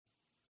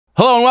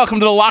Hello and welcome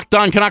to the Locked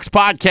On Canucks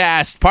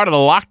podcast, part of the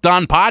Locked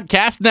On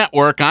Podcast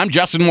Network. I'm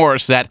Justin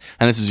Morissette,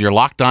 and this is your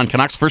Locked On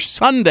Canucks for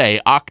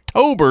Sunday,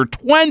 October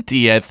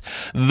 20th,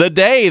 the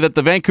day that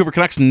the Vancouver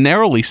Canucks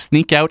narrowly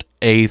sneak out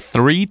a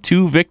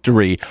 3-2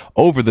 victory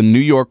over the New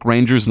York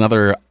Rangers.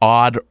 Another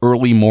odd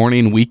early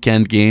morning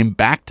weekend game,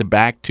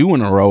 back-to-back, 2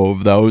 in a row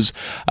of those.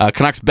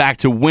 Canucks back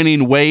to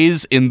winning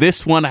ways in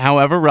this one,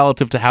 however,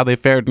 relative to how they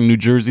fared in New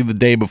Jersey the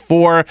day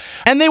before.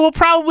 And they will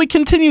probably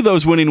continue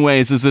those winning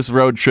ways as this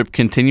road trip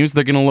continues.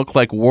 They're going to look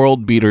like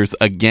world beaters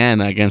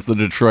again against the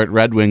Detroit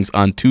Red Wings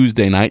on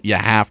Tuesday night, you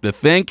have to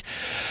think.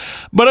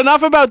 But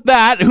enough about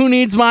that. Who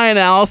needs my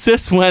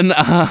analysis when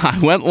I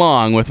went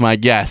long with my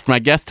guest? My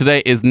guest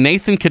today is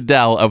Nathan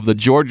Cadell of the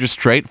Georgia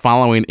Straight,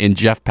 following in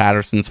Jeff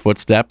Patterson's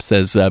footsteps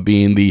as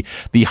being the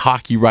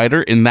hockey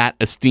writer in that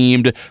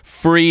esteemed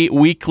free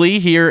weekly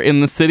here in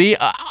the city.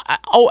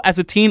 As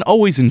a teen,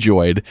 always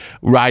enjoyed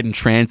riding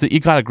transit. You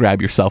got to grab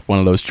yourself one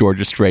of those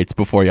Georgia Straights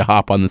before you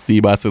hop on the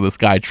C-Bus or the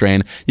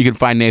SkyTrain. You can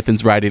find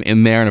Nathan's writing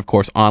in there and, of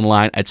course,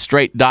 online at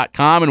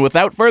straight.com. And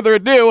without further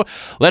ado,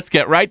 let's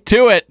get right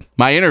to it.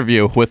 My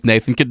interview with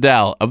Nathan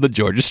Cadell of the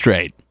Georgia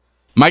Straight.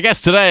 My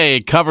guest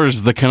today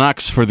covers the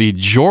Canucks for the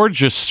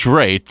Georgia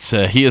Straight.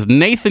 He is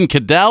Nathan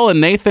Cadell.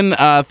 And Nathan,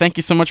 thank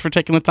you so much for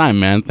taking the time,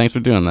 man. Thanks for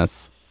doing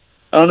this.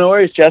 Oh, no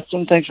worries,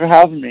 Justin. Thanks for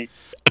having me.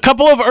 A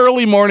couple of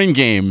early morning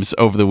games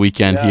over the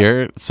weekend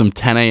here. Some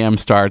 10 a.m.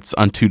 starts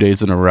on 2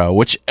 days in a row,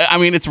 which, I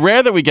mean, it's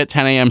rare that we get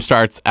 10 a.m.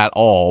 starts at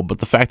all, but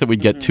the fact that we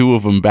get two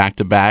of them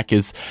back-to-back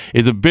is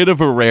a bit of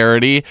a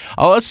rarity.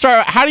 Let's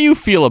start. How do you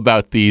feel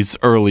about these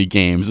early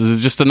games? Is it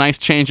just a nice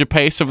change of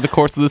pace over the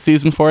course of the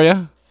season for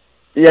you?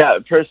 Yeah,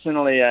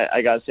 personally,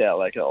 I got to say I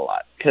like it a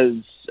lot because,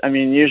 I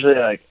mean, usually,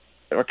 like,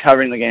 we're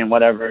covering the game,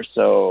 whatever,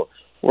 so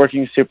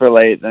working super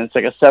late, then it's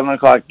like a 7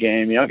 o'clock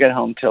game. You don't get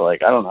home till,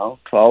 like, I don't know,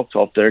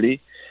 12:30.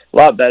 A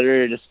lot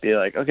better to just be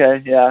like,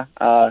 okay,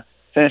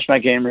 finish my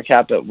game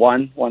recap at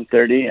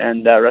 1:30,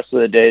 and the rest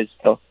of the day is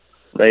still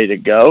ready to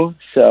go.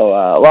 So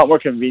a lot more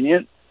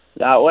convenient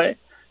that way.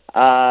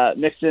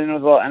 Mixed in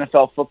with a little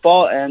NFL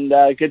football, and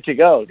good to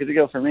go. Good to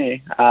go for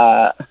me.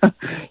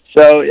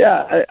 So,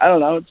 yeah, I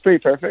don't know. It's pretty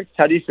perfect.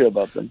 How do you feel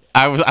about them?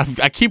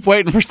 I keep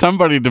waiting for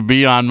somebody to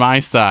be on my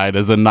side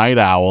as a night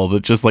owl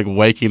that just like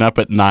waking up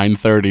at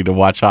 9:30 to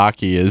watch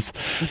hockey is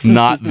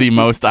not the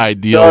most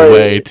ideal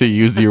way to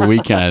use your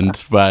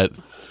weekend, but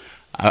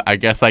I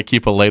guess I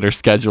keep a later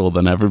schedule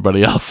than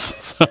everybody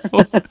else. So.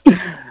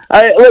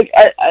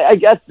 I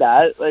get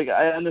that. Like,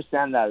 I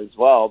understand that as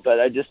well, but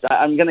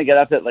I'm going to get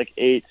up at like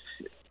 8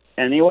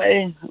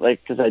 anyway,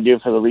 like, because I do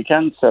for the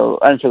weekend,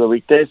 and for the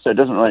weekdays, so it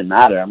doesn't really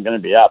matter. I'm going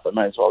to be up. I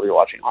might as well be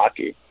watching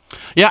hockey.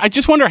 Yeah, I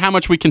just wonder how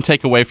much we can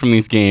take away from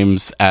these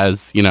games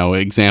as,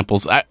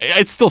 examples.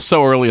 It's still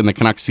so early in the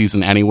Canucks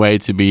season anyway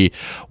to be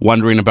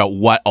wondering about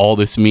what all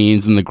this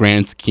means in the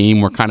grand scheme.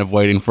 We're kind of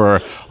waiting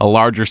for a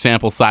larger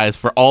sample size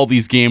for all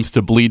these games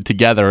to bleed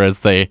together as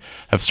they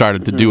have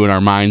started to do in our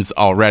minds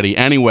already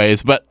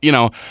anyways. But,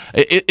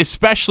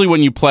 especially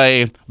when you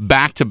play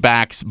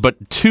back-to-backs,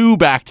 but 2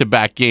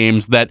 back-to-back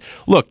games that,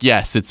 look,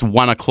 yes, it's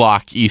 1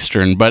 o'clock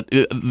Eastern, but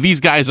these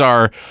guys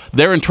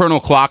their internal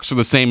clocks are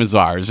the same as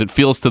ours. It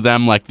feels to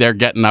them like they're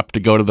getting up to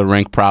go to the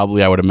rink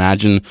probably, I would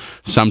imagine,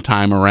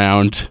 sometime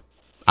around,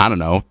 I don't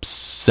know,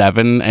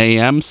 7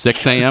 a.m.,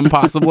 6 a.m.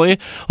 possibly.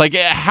 Like,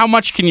 how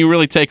much can you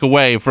really take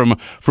away from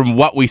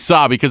what we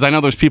saw? Because I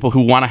know there's people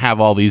who want to have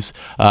all these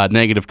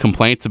negative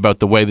complaints about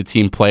the way the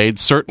team played,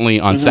 certainly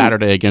on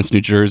Saturday against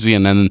New Jersey,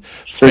 and then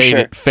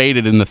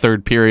faded in the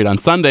third period on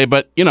Sunday.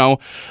 But,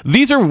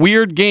 these are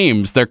weird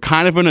games. They're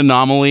kind of an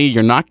anomaly.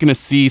 You're not going to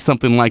see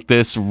something like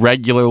this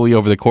regularly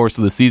over the course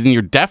of the season.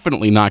 You're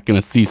definitely not going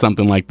to see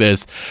something like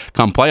this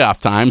come playoff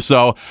time.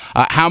 So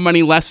how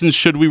many lessons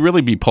should we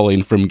really be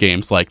pulling from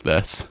games like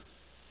this?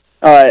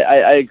 Oh,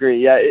 I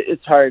agree. Yeah,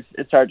 it's hard.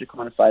 It's hard to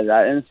quantify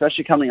that, and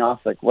especially coming off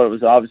like what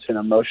was obviously an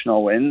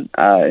emotional win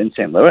in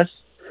St. Louis.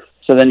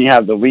 So then you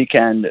have the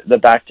weekend, the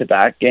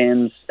back-to-back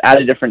games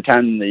at a different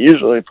time than they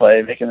usually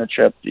play, making the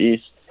trip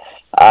east.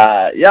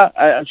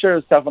 I'm sure it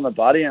was tough on the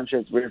body. I'm sure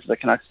it's weird for the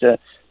Canucks to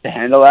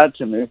handle that,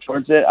 to move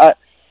towards it.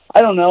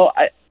 I don't know.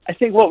 I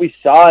think what we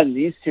saw in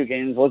these 2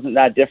 games wasn't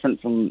that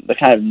different from the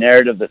kind of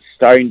narrative that's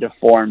starting to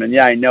form. And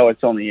yeah, I know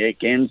it's only 8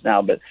 games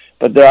now, but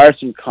there are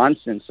some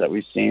constants that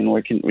we've seen.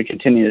 We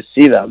continue to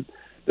see them.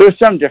 There were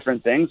some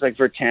different things, like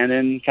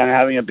Virtanen kind of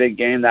having a big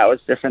game. That was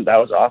different. That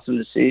was awesome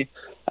to see.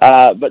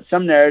 But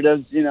some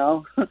narratives,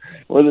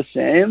 were the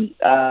same.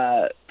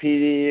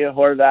 PD,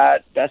 Horvat,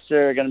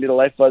 Besser are going to be the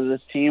lifeblood of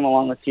this team,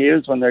 along with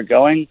Hughes when they're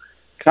going.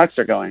 Canucks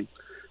are going.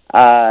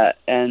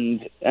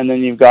 And then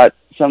you've got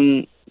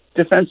some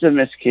defensive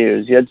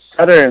miscues. You had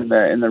Sutter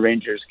in the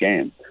Rangers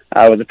game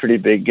with a pretty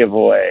big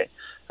giveaway.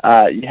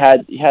 You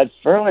had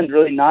Ferland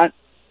really not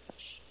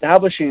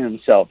establishing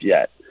himself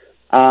yet.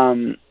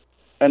 And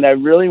I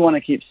really want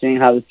to keep seeing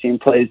how the team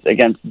plays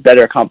against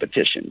better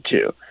competition,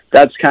 too.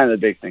 That's kind of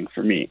the big thing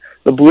for me.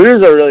 The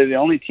Blues are really the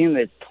only team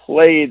they've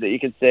played that you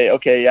could say,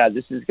 okay, yeah,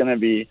 this is going to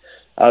be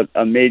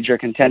a major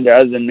contender,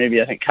 other than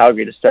maybe, I think,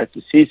 Calgary to start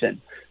the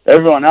season.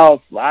 Everyone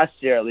else last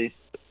year, at least,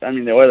 I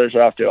mean, the Oilers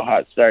were off to a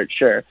hot start,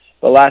 sure,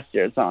 but last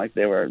year it's not like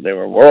they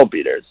were world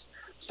beaters.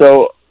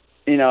 So,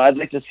 I'd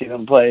like to see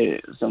them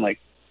play some like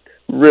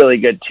really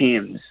good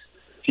teams,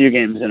 a few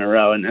games in a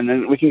row, and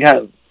then we can kind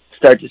of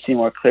start to see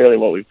more clearly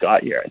what we've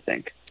got here, I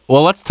think.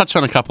 Well, let's touch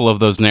on a couple of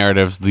those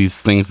narratives,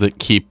 these things that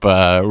keep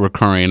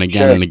recurring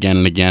again and again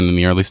and again in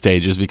the early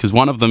stages, because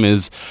one of them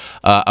is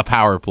a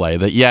power play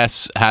that,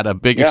 yes, had a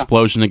big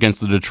explosion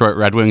against the Detroit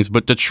Red Wings,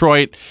 but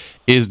Detroit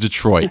is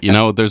Detroit.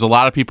 There's a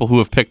lot of people who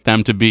have picked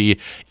them to be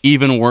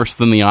even worse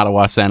than the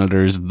Ottawa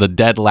Senators, the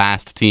dead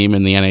last team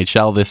in the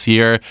NHL this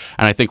year.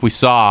 And I think we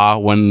saw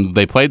when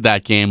they played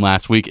that game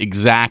last week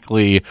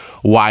exactly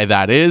why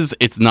that is.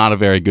 It's not a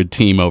very good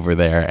team over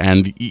there.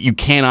 And you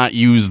cannot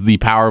use the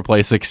power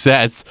play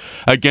success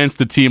against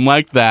a team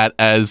like that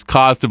as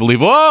cause to believe,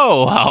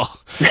 whoa, well,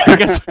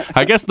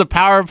 I guess the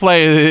power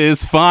play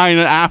is fine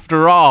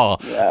after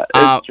all. Yeah,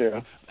 it's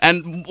true.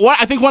 And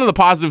I think one of the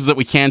positives that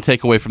we can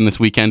take away from this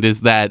weekend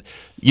is that,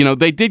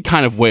 they did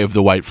kind of wave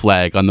the white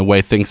flag on the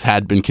way things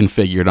had been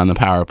configured on the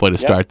power play to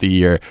start the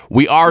year.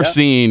 We are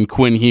seeing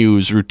Quinn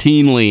Hughes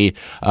routinely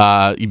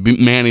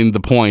manning the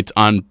point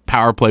on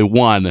power play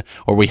 1,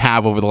 or we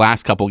have over the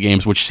last couple of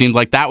games, which seemed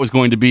like that was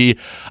going to be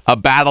a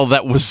battle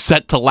that was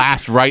set to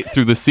last right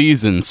through the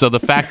season. So the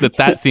fact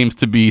that seems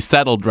to be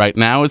settled right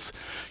now is,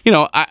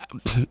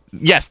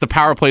 yes, the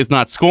power play is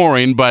not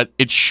scoring, but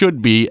it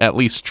should be at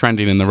least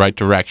trending in the right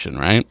direction,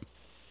 right?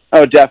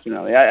 Oh,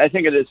 definitely. I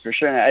think it is for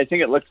sure. And I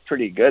think it looked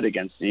pretty good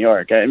against New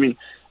York. I mean,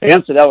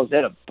 against the Devils, they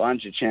had a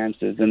bunch of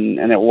chances, and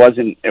it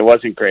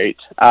wasn't great.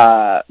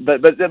 But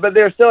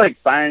they were still like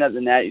firing at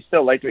the net. You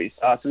still liked what you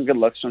saw. Some good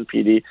looks from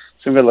PD,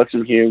 some good looks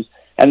from Hughes,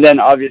 and then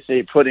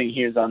obviously putting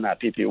Hughes on that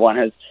PP1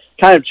 has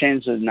kind of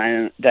changed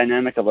the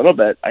dynamic a little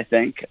bit. I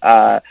think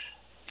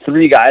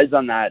 3 guys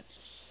on that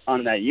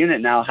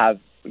unit now have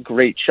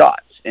great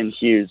shots in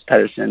Hughes,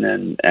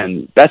 Pettersson,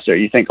 and Besser.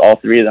 You think all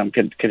 3 of them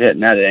could hit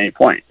net at any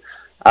point.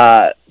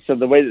 So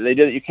the way that they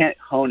did it, you can't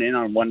hone in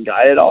on one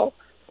guy at all,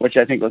 which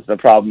I think was the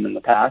problem in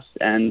the past.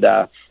 And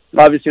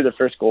obviously the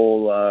first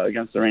goal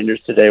against the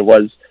Rangers today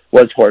was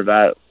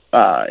Horvat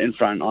in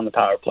front on the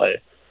power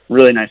play.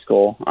 Really nice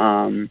goal.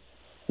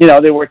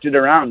 They worked it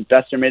around.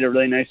 Besser made a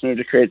really nice move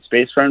to create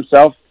space for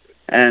himself,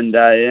 and he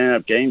ended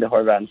up getting to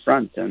Horvat in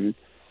front. And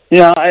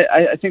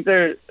I think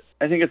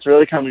it's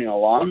really coming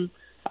along.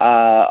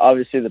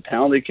 Obviously the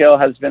penalty kill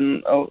has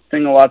been a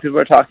thing a lot of people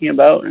are talking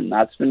about, and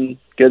that's been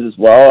good as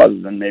well, other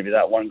than maybe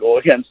that one goal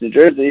against New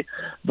Jersey.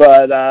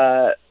 But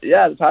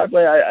the power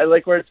play, I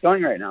like where it's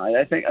going right now.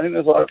 I think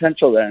there's a lot of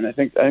potential there, and I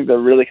think they're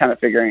really kind of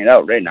figuring it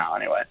out right now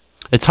anyway.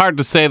 It's hard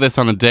to say this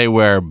on a day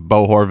where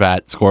Bo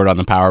Horvat scored on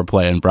the power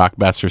play and Brock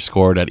Besser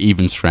scored at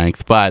even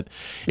strength, but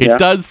it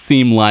does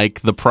seem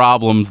like the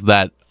problems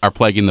that are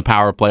plaguing the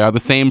power play are the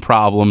same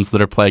problems that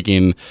are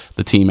plaguing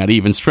the team at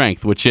even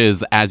strength, which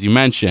is, as you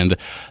mentioned,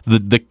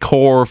 the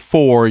core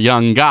 4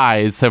 young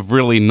guys have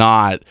really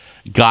not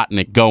gotten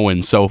it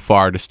going so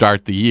far to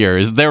start the year.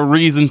 Is there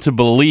reason to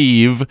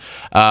believe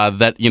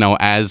that,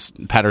 as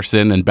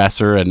Pettersson and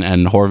Besser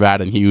and Horvat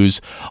and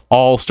Hughes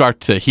all start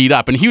to heat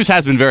up, and Hughes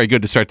has been very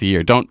good to start the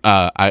year.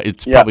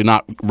 It's probably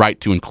not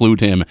right to include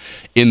him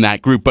in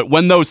that group, but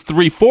when those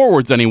 3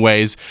 forwards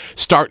anyways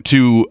start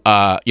to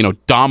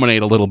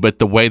dominate a little bit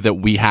the way that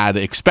we had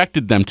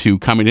expected them to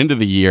coming into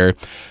the year,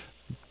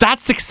 that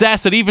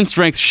success at even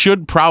strength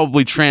should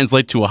probably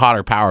translate to a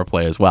hotter power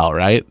play as well,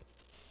 right?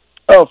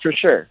 Oh, for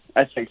sure.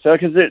 I think so,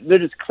 because they're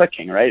just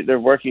clicking, right? They're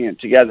working it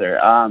together.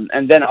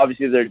 And then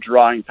obviously they're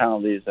drawing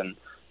penalties and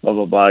blah,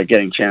 blah, blah,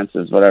 getting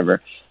chances,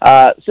 whatever.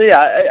 I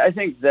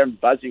think they're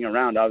buzzing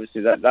around.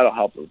 Obviously that'll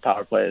help with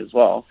power play as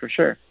well, for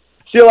sure.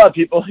 I see a lot of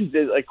people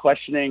like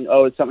questioning,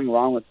 is something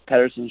wrong with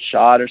Pettersson's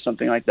shot or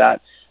something like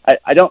that.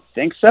 I don't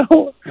think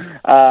so.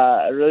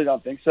 I really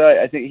don't think so.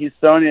 I think he's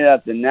throwing it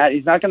at the net.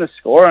 He's not going to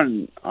score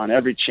on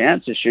every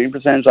chance. His shooting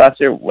percentage last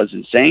year was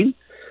insane.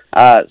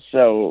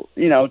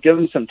 Give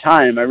him some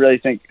time. I really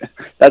think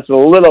that's a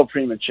little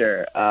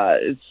premature.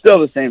 It's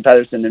still the same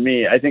Pettersson to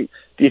me. I think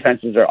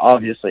defenses are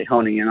obviously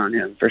honing in on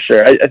him for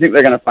sure. I think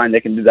they're going to find they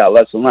can do that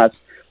less and less,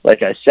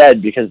 like I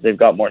said, because they've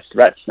got more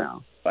threats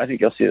now. I think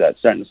you'll see that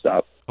starting to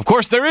stop. Of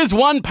course, there is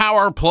one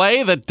power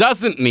play that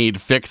doesn't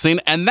need fixing,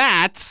 and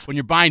that's when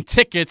you're buying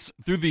tickets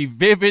through the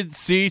Vivid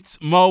Seats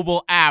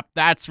mobile app.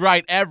 That's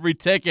right, every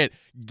ticket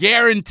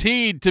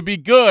guaranteed to be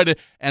good,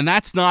 and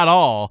that's not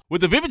all.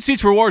 With the Vivid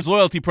Seats Rewards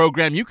loyalty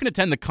program, you can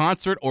attend the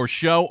concert or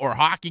show or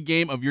hockey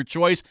game of your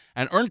choice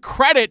and earn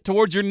credit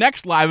towards your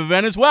next live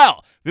event as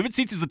well. Vivid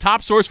Seats is the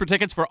top source for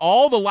tickets for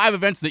all the live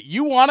events that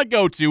you want to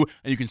go to,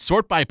 and you can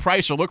sort by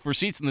price or look for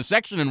seats in the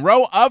section and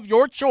row of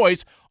your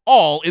choice,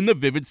 all in the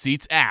Vivid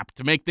Seats app.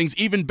 To make things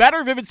even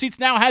better, Vivid Seats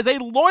now has a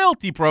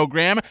loyalty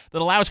program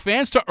that allows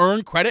fans to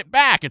earn credit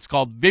back. It's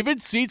called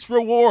Vivid Seats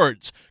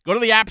Rewards. Go to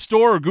the App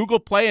Store or Google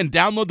Play and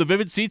download the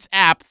Vivid Seats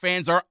app.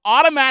 Fans are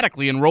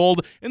automatically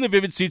enrolled in the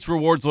Vivid Seats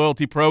Rewards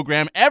loyalty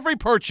program. Every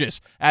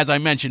purchase, as I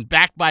mentioned,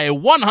 backed by a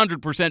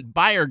 100%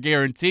 buyer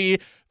guarantee.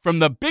 From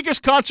the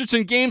biggest concerts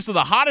and games to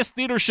the hottest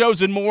theater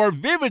shows and more,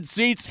 Vivid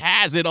Seats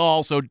has it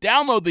all. So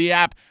download the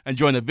app and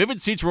join the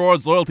Vivid Seats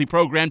Rewards loyalty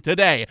program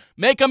today.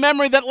 Make a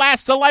memory that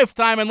lasts a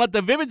lifetime and let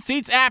the Vivid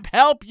Seats app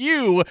help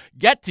you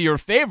get to your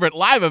favorite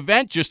live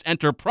event. Just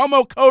enter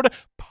promo code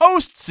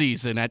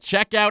postseason at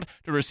checkout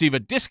to receive a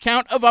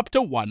discount of up to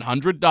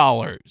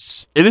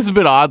 $100. It is a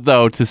bit odd,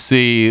 though, to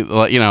see,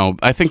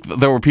 I think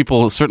there were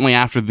people, certainly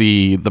after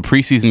the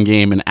preseason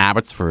game in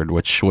Abbotsford,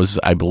 which was,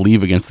 I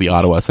believe, against the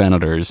Ottawa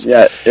Senators.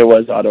 Yeah, it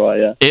was Ottawa,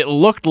 yeah. It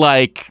looked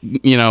like,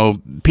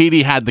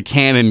 Petey had the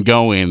cannon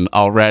going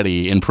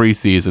already in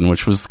preseason,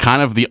 which was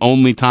kind of the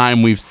only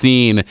time we've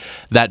seen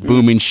that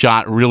booming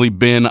shot really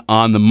been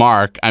on the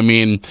mark. I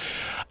mean,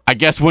 I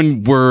guess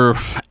when we're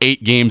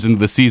 8 games into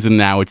the season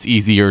now, it's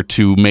easier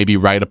to maybe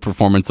write a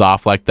performance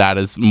off like that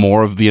as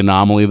more of the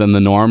anomaly than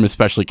the norm,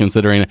 especially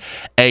considering,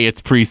 A,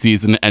 it's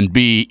preseason, and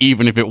B,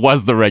 even if it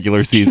was the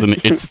regular season,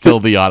 it's still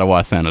the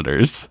Ottawa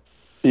Senators.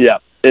 Yeah,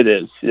 it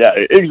is. Yeah,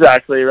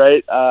 exactly,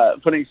 right?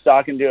 Putting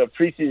stock into a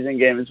preseason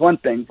game is one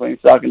thing. Putting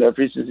stock into a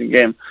preseason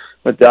game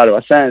with the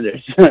Ottawa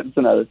Senators is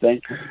another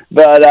thing.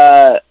 But,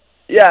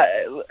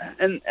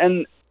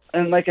 and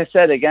like I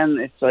said, again,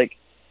 it's like,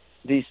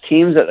 these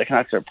teams that the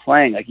Canucks are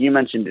playing, like you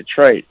mentioned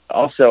Detroit,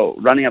 also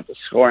running up the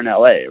score in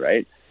LA,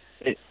 right?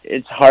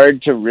 It's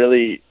hard to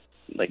really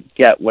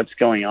get what's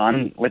going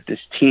on with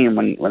this team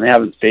when they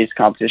haven't faced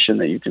competition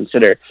that you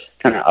consider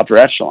kind of upper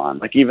echelon.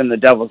 Like even the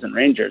Devils and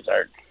Rangers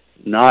are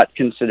not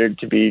considered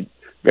to be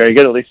very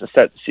good, at least to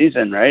start the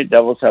season, right?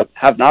 Devils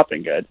have not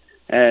been good,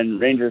 and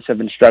Rangers have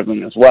been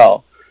struggling as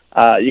well.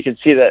 You can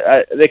see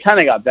that they kind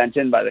of got bent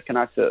in by the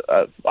Canucks,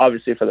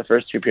 obviously for the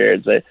first 2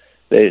 periods.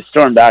 They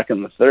stormed back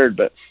in the third,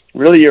 but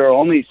really you're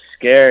only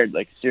scared,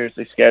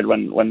 seriously scared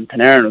when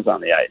Panarin was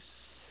on the ice.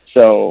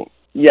 So,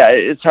 yeah,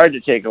 it's hard to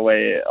take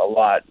away a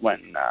lot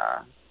when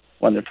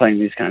they're playing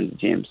these kinds of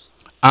teams.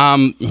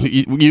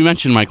 You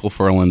mentioned Michael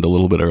Ferland a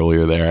little bit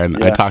earlier there, and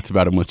yeah. I talked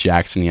about him with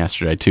Jackson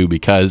yesterday too,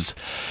 because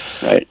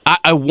right.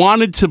 I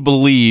wanted to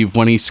believe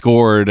when he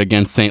scored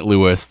against St.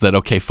 Louis that,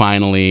 okay,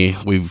 finally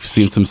we've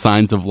seen some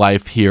signs of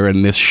life here,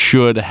 and this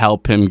should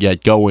help him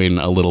get going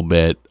a little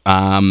bit.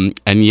 And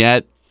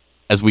yet,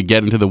 as we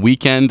get into the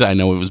weekend, I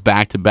know it was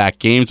back-to-back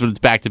games, but it's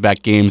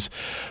back-to-back games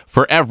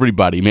for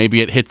everybody.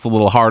 Maybe it hits a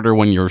little harder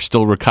when you're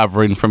still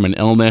recovering from an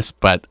illness,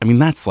 but, I mean,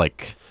 that's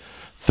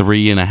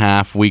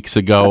 3.5 weeks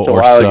ago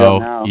or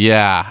so.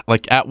 Yeah.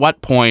 At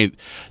what point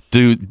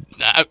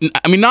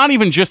not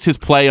even just his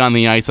play on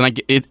the ice,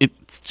 and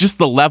it's just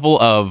the level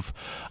of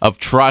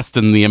trust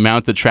and the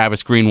amount that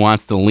Travis Green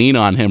wants to lean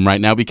on him right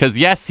now, because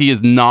yes, he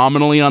is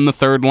nominally on the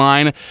third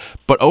line,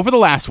 but over the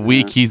last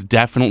week, he's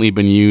definitely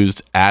been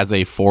used as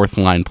a fourth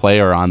line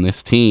player on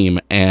this team,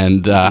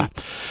 and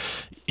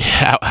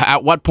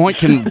at what point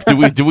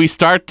do we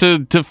start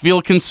to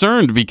feel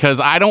concerned? Because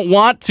I don't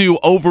want to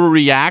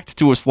overreact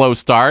to a slow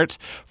start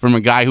from a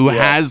guy who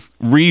has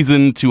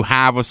reason to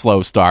have a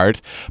slow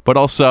start, but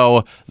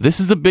also this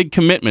is a big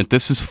commitment.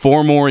 This is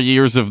 4 more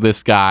years of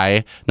this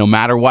guy, no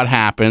matter what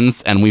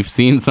happens, and we've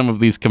seen some of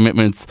these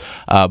commitments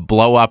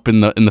blow up in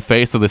the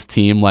face of this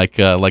team like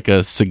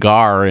a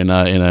cigar in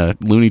a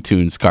Looney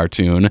Tunes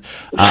cartoon.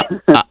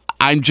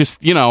 I'm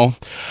just,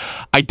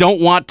 I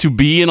don't want to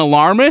be an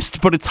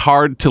alarmist, but it's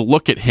hard to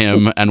look at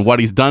him and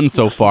what he's done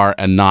so far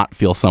and not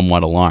feel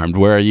somewhat alarmed.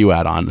 Where are you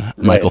at on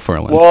Michael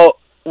Ferland?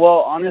 Well,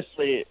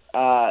 honestly,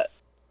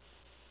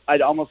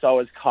 I'd almost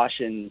always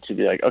caution to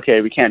be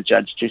okay, we can't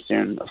judge too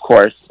soon. Of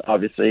course,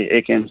 obviously,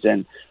 8 games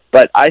in.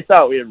 But I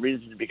thought we had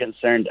reason to be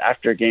concerned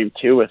after Game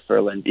 2 with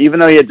Ferland, even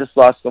though he had just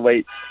lost the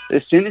weight.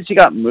 As soon as he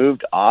got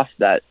moved off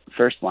that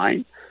first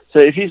line, so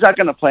if he's not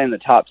going to play in the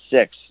top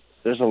 6,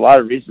 there's a lot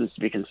of reasons to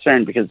be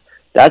concerned, because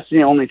that's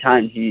the only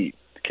time he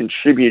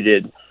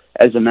contributed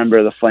as a member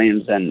of the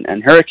Flames and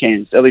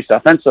Hurricanes, at least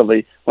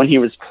offensively, when he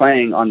was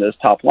playing on those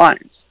top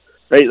lines,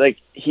 right?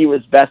 He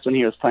was best when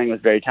he was playing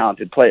with very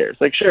talented players.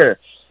 Sure,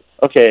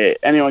 okay,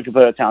 anyone can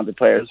play with talented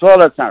players. Well,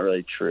 that's not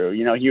really true.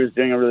 He was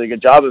doing a really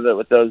good job of it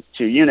with those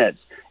 2 units.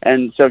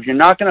 And so if you're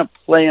not going to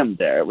play him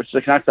there, which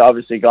the Canucks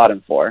obviously got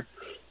him for,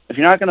 if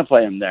you're not going to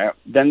play him there,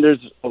 then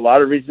there's a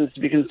lot of reasons to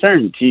be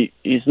concerned.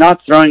 He's not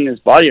throwing his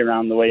body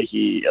around the way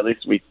at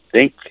least we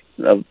think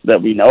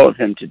that we know of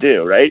him to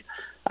do, right?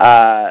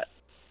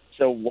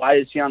 So why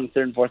is he on the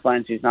third and fourth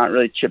lines? He's not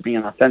really chipping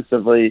in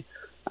offensively,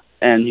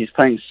 and he's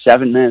playing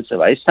 7 minutes of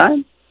ice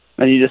time,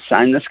 and you just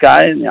signed this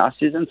guy in the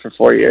offseason for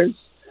 4 years.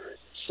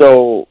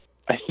 So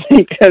I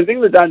think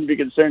the time to be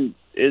concerned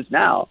is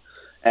now.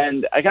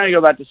 And I kind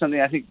of go back to something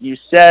I think you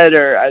said,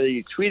 or either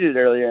you tweeted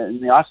earlier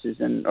in the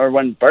offseason, or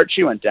when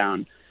Barchi went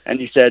down,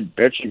 and you said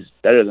Barchi's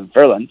better than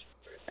Ferland,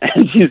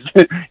 and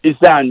he's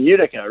down in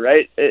Utica,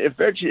 right?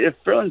 If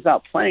Ferland's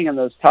not playing in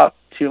those top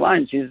 2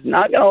 lines, he's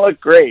not going to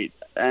look great,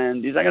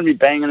 and he's not going to be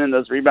banging in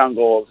those rebound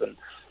goals and,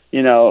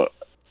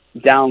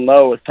 down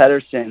low with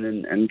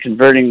Pettersson and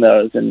converting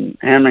those and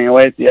hammering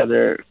away at the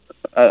other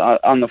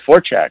on the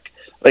forecheck.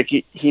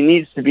 He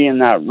needs to be in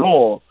that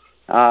role,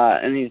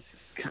 and he's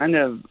kind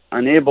of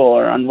unable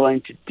or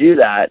unwilling to do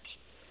that.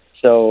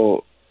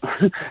 So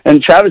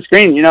and Travis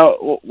Green,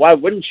 why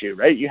wouldn't you,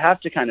 right? You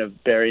have to kind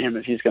of bury him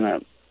if he's going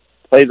to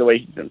play the way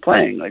he's been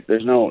playing. Like,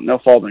 there's no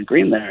fault in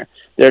Green there.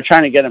 They're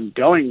trying to get him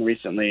going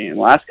recently in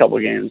the last couple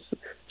of games,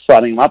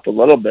 slotting him up a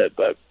little bit,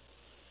 but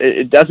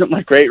it doesn't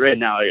look great right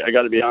now. I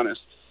got to be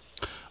honest.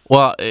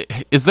 Well,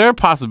 is there a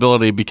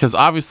possibility, because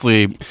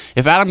obviously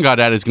if Adam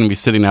Gaudette is going to be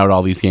sitting out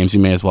all these games,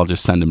 you may as well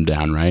just send him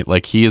down, right?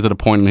 Like, he is at a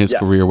point in his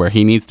career where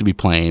he needs to be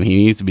playing. He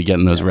needs to be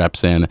getting those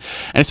reps in.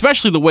 And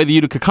especially the way the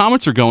Utica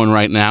Comets are going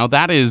right now,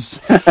 that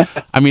is,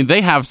 I mean,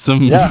 they have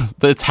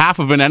it's half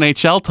of an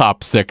NHL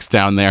top six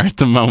down there at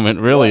the moment,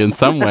 really, in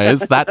some ways.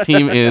 That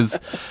team is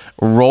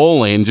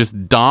rolling,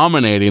 just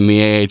dominating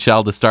the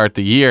AHL to start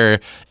the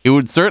year. It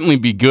would certainly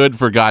be good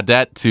for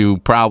Gaudette to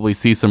probably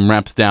see some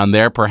reps down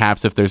there,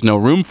 perhaps if there's no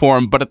room for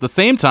him. But at the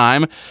same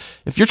time,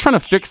 if you're trying to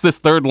fix this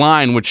third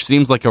line, which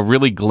seems like a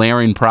really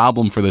glaring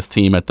problem for this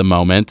team at the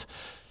moment,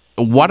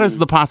 what is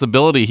the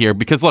possibility here?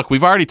 Because, look,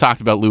 we've already talked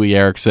about Louis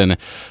Eriksson.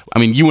 I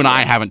mean, you and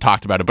I haven't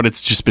talked about it, but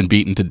it's just been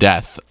beaten to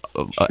death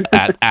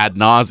ad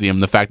nauseum.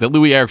 The fact that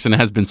Louis Eriksson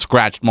has been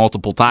scratched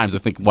multiple times. I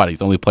think,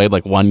 he's only played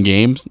like one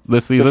game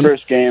this season? The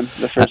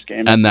first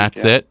game. And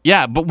that's it?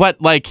 Yeah, but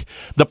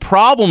the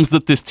problems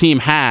that this team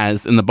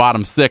has in the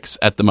bottom six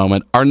at the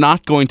moment are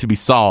not going to be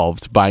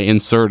solved by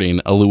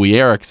inserting a Louis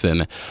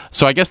Eriksson.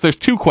 So I guess there's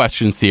two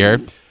questions here.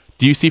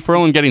 Do you see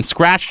Ferland getting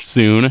scratched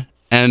soon?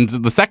 And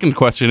the second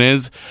question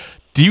is,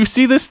 do you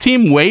see this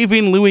team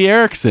waiving Louis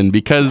Eriksson?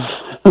 Because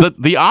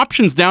the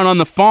options down on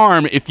the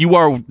farm, if you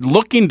are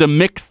looking to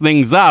mix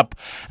things up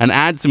and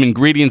add some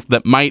ingredients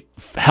that might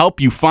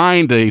help you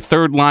find a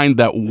third line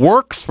that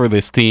works for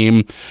this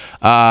team,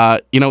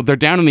 they're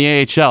down in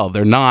the AHL.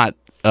 They're not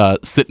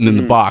sitting in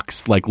the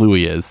box like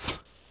Louis is.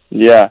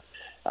 Yeah.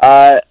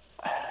 I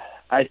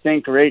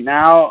think right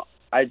now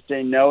I'd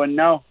say no and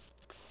no.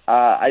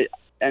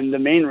 And the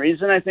main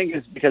reason, I think,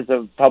 is because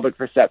of public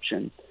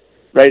perception.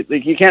 Right,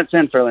 like, you can't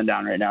send Ferland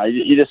down right now.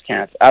 You just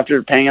can't.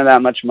 After paying him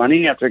that much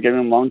money, after giving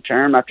him long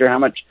term, after how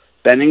much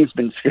Benning's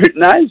been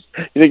scrutinized,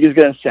 you think he's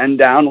going to send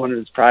down one of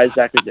his prized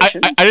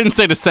acquisitions? I didn't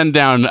say to send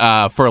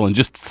down Ferland,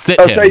 just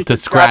sit him to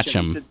scratch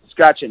him. To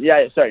scratch him.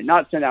 Yeah, sorry,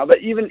 not send down.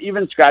 But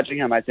even scratching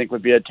him, I think,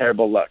 would be a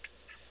terrible look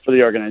for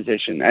the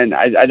organization, and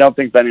I don't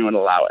think Benning would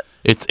allow it.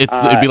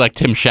 It'd be like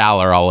Tim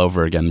Schaller all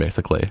over again,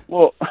 basically.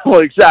 Well,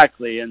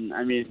 exactly, and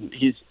I mean,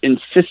 he's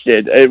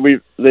insisted.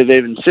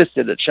 They've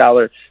insisted that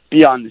Schaller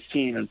be on this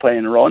team and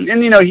playing a role,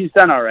 and he's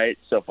done all right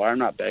so far. I'm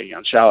not bagging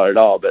on Schaller at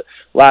all, but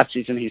last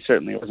season he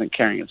certainly wasn't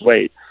carrying his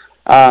weight.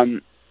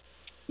 And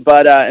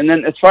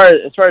then as far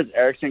as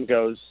Eriksson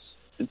goes,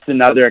 it's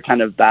another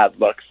kind of bad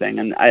luck thing,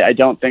 and I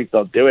don't think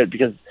they'll do it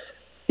because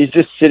he's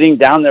just sitting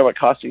down there,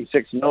 costing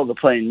 $6 million to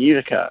play in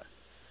Utica.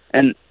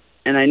 And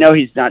I know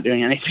he's not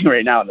doing anything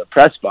right now in the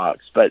press box,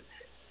 but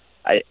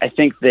I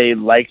think they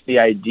like the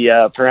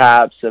idea,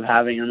 perhaps, of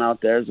having him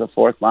out there as a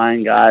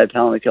fourth-line guy,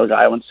 penalty kill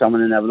guy when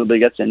someone inevitably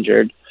gets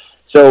injured.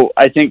 So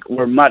I think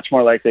we're much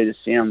more likely to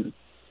see him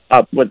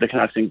up with the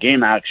Canucks in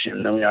game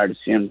action than we are to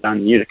see him down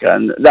in Utica,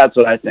 and that's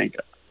what I think.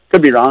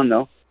 Could be wrong,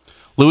 though.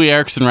 Louis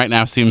Eriksson right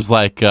now seems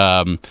like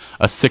a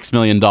 $6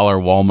 million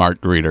Walmart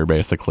greeter,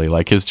 basically.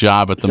 Like, his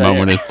job at the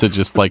moment is to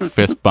just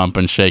fist bump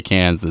and shake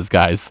hands as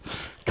guys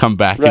come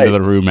back into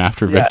the room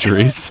after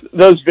victories.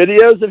 Those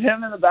videos of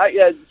him in the back,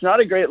 it's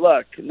not a great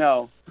look.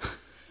 No.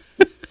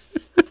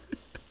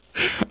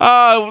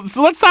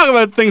 So let's talk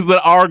about things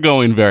that are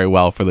going very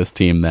well for this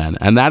team then,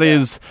 and that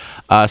is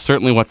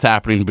certainly what's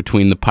happening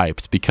between the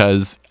pipes.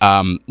 Because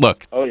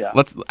look,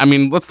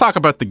 let's talk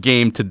about the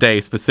game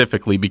today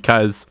specifically,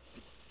 because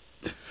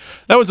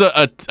that was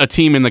a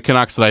team in the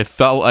Canucks that I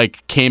felt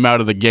like came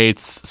out of the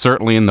gates,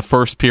 certainly in the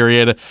first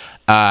period,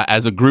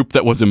 as a group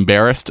that was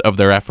embarrassed of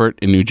their effort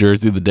in New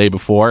Jersey the day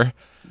before.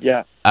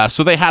 Yeah.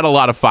 So they had a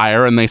lot of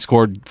fire, and they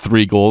scored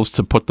 3 goals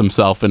to put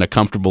themselves in a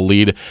comfortable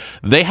lead.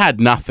 They had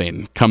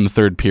nothing come the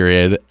third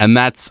period, and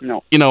that's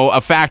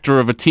a factor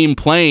of a team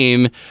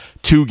playing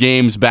 2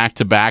 games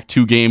back-to-back,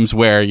 2 games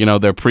where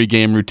their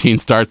pregame routine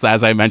starts,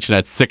 as I mentioned,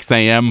 at 6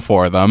 a.m.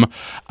 for them.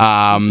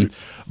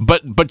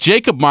 But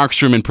Jacob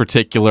Markstrom in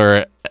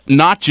particular,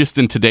 not just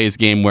in today's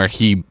game where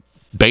he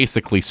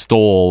basically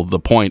stole the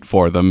point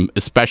for them,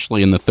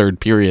 especially in the third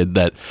period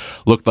that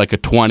looked like a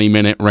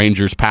 20-minute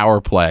Rangers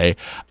power play.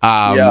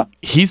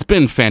 He's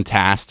been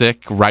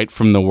fantastic right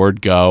from the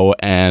word go,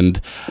 and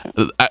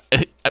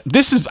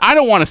I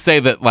don't want to say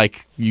that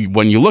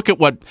when you look at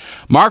what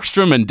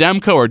Markstrom and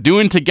Demko are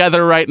doing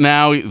together right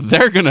now,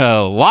 they're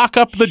gonna lock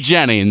up the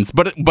Jennings.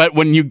 But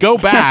when you go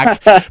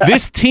back,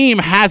 this team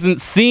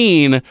hasn't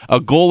seen a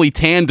goalie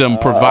tandem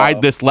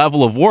provide this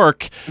level of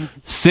work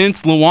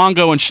since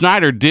Luongo and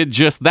Schneider did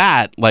just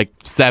that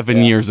 7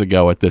 years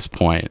ago at this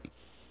point.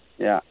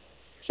 Yeah.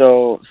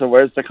 So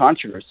where's the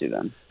controversy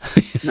then?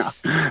 No.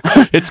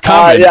 It's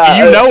coming.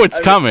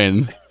 It's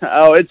coming.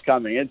 Oh, it's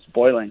coming. It's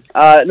boiling.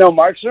 No,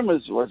 Markstrom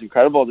was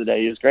incredible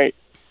today. He was great.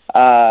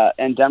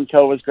 And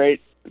Demko was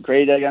great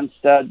against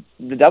the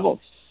Devils.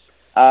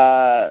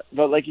 But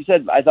like you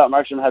said, I thought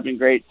Markstrom had been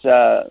great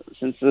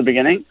since the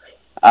beginning.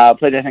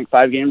 Played, I think,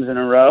 5 games in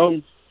a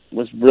row.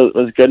 was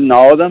good in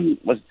all of them.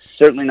 Was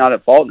certainly not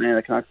at fault in any of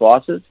the Canucks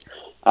losses.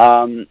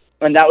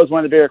 And that was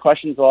one of the bigger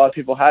questions a lot of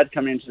people had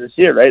coming into this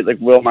year, right? Like,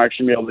 will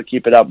Markstrom be able to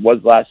keep it up?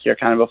 Was last year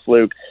kind of a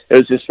fluke? It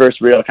was his first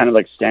real kind of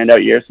like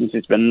standout year since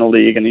he's been in the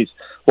league, and he's,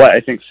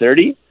 I think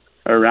 30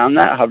 or around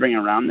that, hovering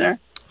around there.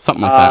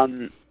 Something like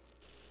that.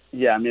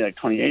 Yeah, maybe like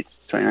 28,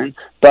 29.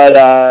 But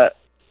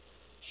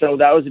so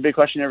that was a big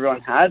question everyone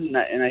had,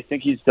 and I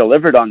think he's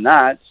delivered on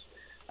that.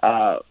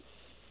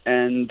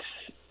 And,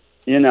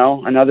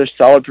 another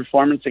solid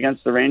performance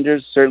against the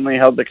Rangers certainly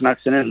held the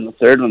Canucks in the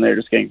third when they were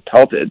just getting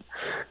pelted.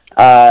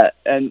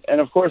 And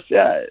of course,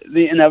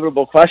 the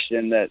inevitable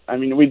question that,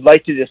 we'd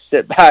like to just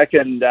sit back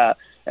and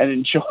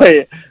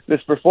enjoy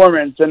this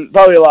performance, and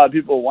probably a lot of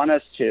people want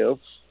us to,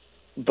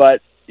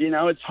 but,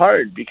 it's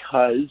hard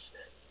because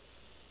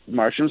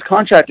Markstrom's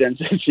contract ends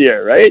this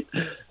year, right?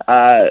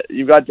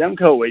 You've got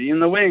Demko waiting in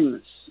the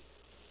wings.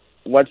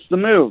 What's the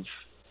move,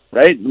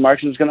 right?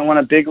 Markstrom's going to want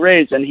a big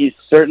raise, and he's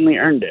certainly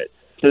earned it.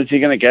 So is he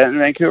going to get it in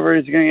Vancouver, or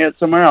is he going to get it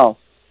somewhere else?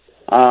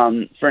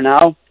 For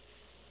now,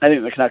 I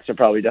think the Canucks are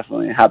probably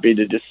definitely happy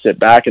to just sit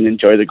back and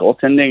enjoy the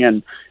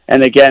goaltending.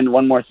 And again,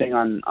 one more thing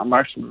on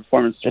Markstrom's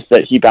performance, just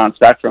that he bounced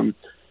back from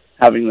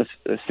having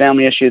this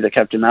family issue that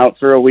kept him out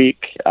for a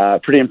week.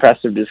 Pretty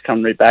impressive to just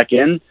come right back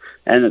in.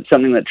 And it's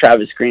something that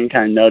Travis Green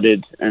kind of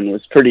noted and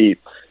was pretty,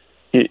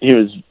 he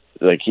was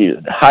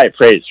high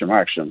praise for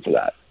Markstrom for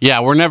that. Yeah,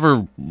 we're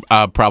never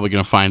probably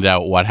going to find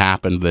out what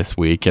happened this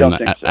week, and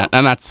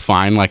that's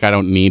fine. Like, I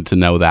don't need to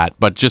know that.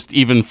 But just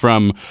even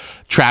from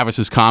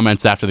Travis's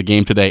comments after the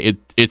game today,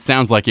 it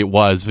sounds like it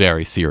was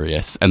very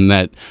serious, and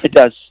that it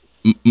does.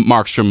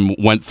 Markstrom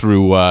went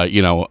through,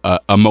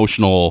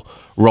 emotional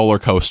roller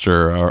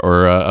coaster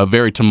or a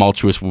very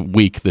tumultuous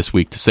week this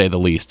week, to say the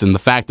least. And the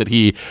fact that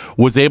he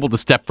was able to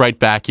step right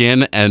back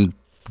in and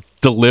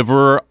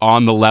deliver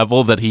on the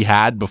level that he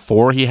had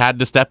before he had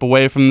to step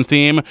away from the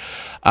team,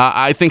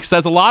 I think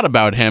says a lot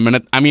about him.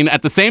 And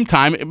at the same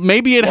time,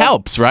 maybe it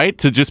helps, right,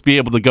 to just be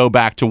able to go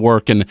back to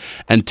work and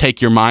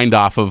take your mind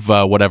off of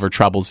whatever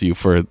troubles you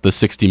for the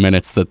 60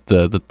 minutes that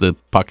the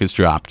puck is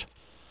dropped.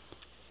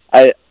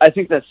 I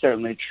think that's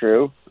certainly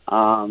true.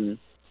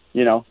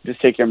 Just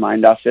take your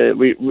mind off it.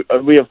 We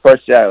of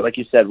course, like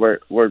you said, we're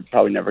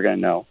probably never going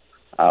to know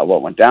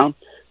what went down,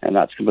 and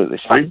that's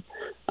completely fine.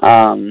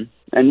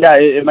 And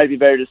it might be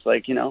better just I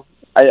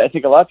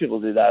think a lot of people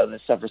do that and they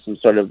suffer some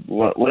sort of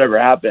whatever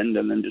happened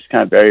and then just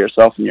kind of bury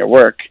yourself in your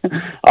work.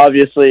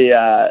 Obviously,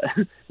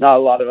 not a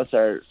lot of us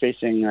are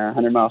facing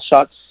 100-mile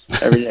shots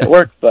every day at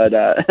work, but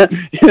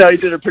he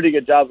did a pretty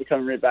good job of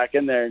coming right back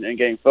in there and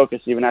getting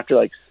focused even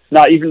after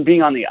not even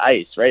being on the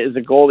ice, right? As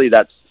a goalie,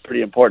 that's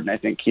pretty important, I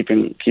think,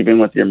 keeping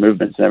with your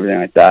movements and everything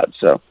like that.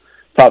 So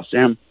props to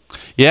him.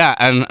 Yeah,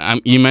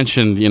 and you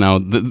mentioned,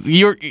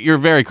 you're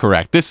very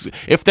correct.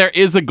 If there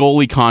is a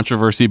goalie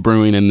controversy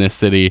brewing in this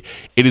city,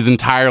 it is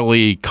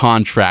entirely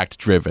contract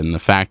driven. The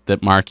fact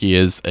that Markey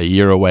is a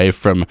year away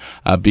from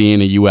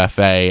being a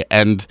UFA,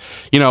 and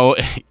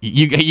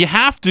you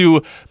have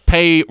to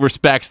pay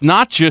respects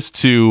not just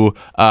to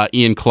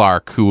Ian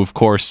Clark, who, of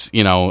course,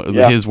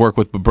 his work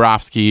with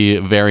Bobrovsky,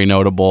 very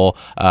notable.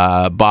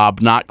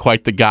 Bob, not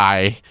quite the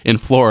guy in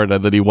Florida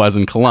that he was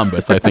in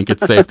Columbus, I think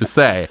it's safe to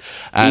say.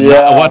 And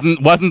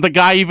wasn't the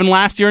guy even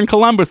last year in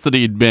Columbus that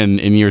he'd been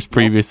in years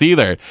previous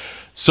either.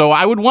 So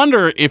I would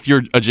wonder if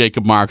you're a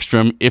Jacob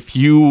Markstrom, if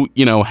you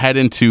head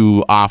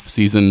into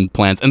off-season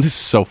plans, and this is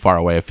so far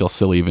away, I feel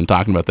silly even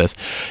talking about this.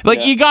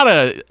 You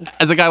gotta,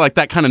 as a guy like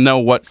that, kind of know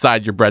what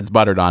side your bread's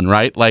buttered on,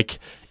 right?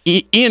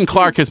 Ian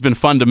Clark has been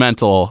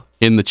fundamental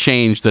in the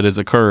change that has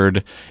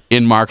occurred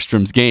in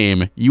Markstrom's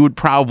game. You would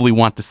probably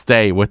want to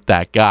stay with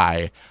that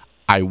guy,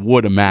 I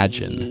would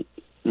imagine.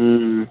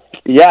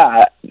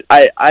 Yeah,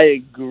 I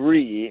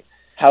agree.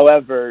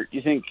 However,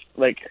 you think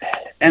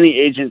any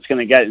agent's going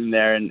to get in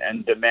there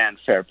and demand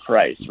fair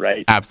price,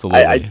 right?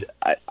 Absolutely.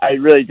 I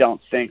really don't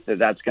think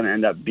that's going to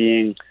end up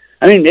being.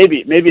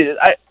 Maybe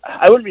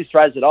I wouldn't be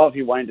surprised at all if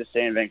he wanted to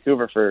stay in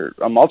Vancouver for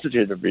a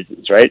multitude of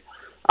reasons, right?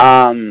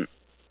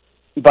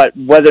 But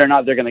whether or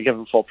not they're going to give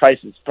him full price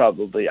is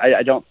probably.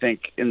 I don't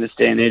think in this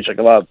day and age,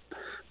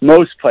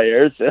 most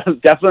players,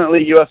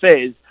 definitely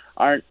UFAs,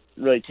 aren't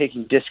really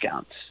taking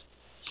discounts.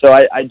 So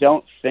I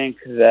don't think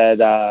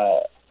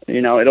that.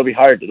 It'll be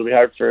hard. It'll be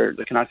hard for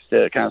the Canucks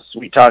to kind of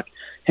sweet talk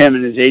him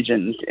and his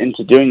agent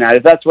into doing that,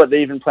 if that's what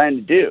they even plan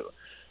to do.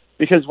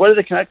 Because what are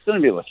the Canucks going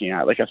to be looking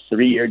at? A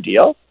 3-year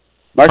deal?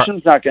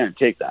 Markstrom's not going to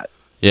take that.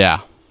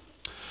 Yeah.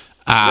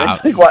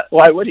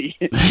 Why would he?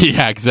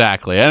 Yeah,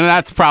 exactly. And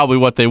that's probably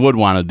what they would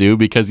want to do,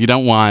 because you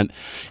don't want,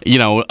 a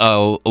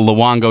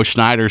Luongo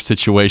Schneider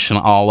situation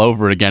all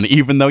over again,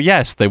 even though,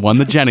 yes, they won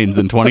the Jennings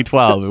in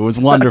 2012. It was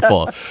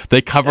wonderful.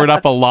 They covered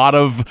up a lot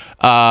of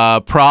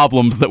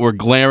problems that were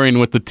glaring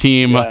with the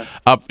team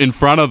up in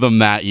front of them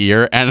that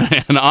year.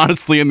 And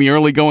honestly, in the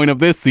early going of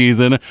this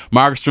season,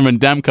 Markstrom and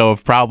Demko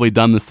have probably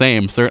done the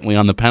same, certainly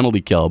on the penalty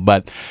kill.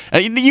 But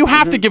you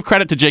have to give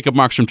credit to Jacob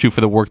Markstrom, too,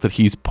 for the work that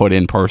he's put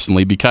in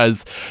personally, because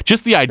because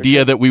just the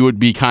idea that we would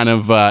be kind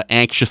of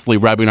anxiously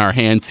rubbing our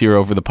hands here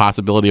over the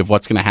possibility of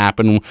what's going to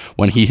happen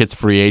when he hits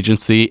free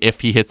agency,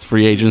 if he hits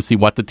free agency,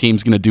 what the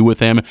team's going to do with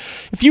him.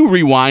 If you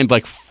rewind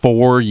like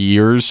 4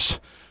 years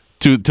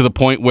to the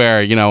point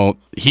where, you know,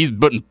 he's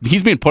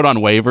being put on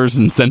waivers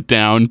and sent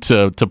down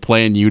to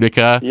play in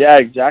Utica. Yeah,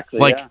 exactly.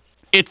 Like,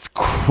 it's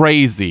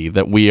crazy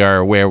that we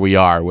are where we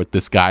are with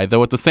this guy.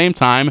 Though at the same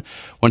time,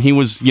 when he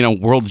was, you know,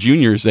 World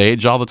Juniors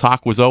age, all the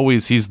talk was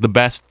always he's the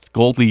best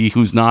goalie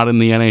who's not in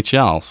the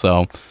NHL.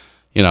 So,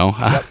 you know,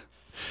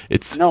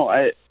 it's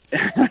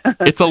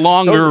a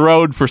longer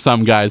road for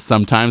some guys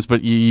sometimes,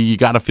 but you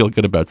got to feel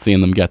good about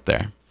seeing them get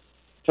there.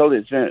 Totally,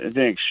 it's been an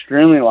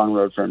extremely long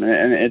road for him,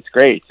 and it's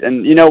great.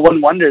 And you know, one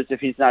wonders if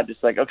he's not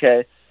just like,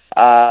 okay,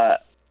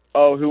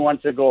 who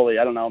wants a goalie?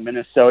 I don't know,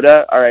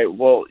 Minnesota. All right,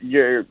 well,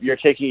 you're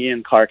taking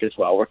Ian Clark as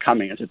well. We're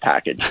coming as a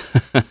package.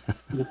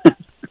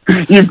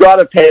 You've got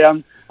to pay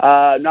him.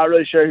 Not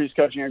really sure who's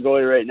coaching our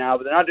goalie right now,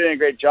 but they're not doing a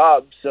great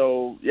job.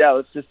 So yeah,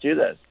 let's just do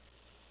this.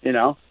 You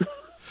know?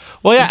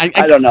 Well, yeah,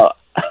 I don't know.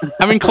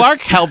 I mean, Clark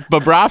helped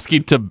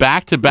Bobrovsky to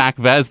back-to-back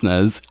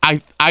Vezinas.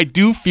 I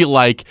do feel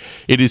like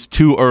it is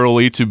too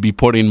early to be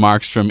putting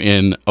Markstrom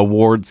in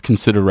awards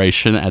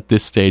consideration at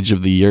this stage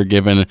of the year,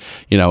 given,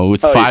 you know,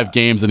 it's 5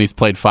 games and he's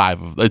played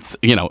 5 of it's,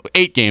 you know,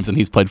 8 games and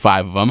he's played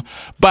 5 of them.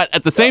 But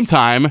at the same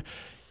time,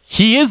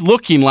 he is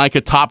looking like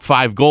a top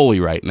 5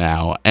 goalie right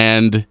now.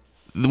 And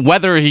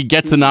whether he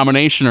gets a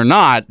nomination or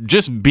not,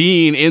 just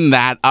being in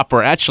that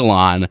upper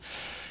echelon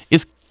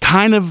is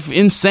kind of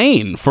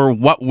insane for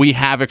what we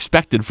have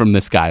expected from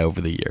this guy over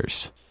the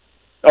years.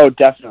 Oh,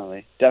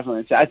 definitely.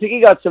 I think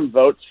he got some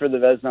votes for the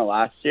Vezina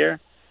last year.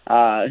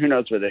 Who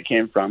knows where they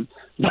came from?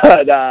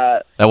 But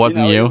that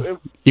wasn't you.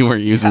 You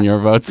weren't using your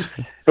votes.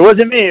 It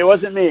wasn't me.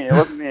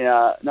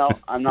 No,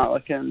 I'm not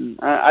looking.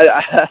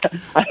 I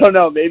don't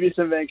know. Maybe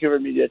some Vancouver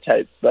media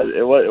types, but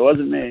it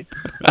wasn't me.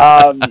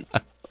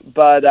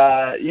 But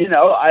you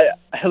know, I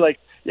like.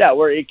 Yeah,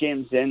 we're 8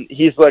 games in.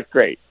 He's looked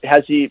great.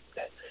 Has he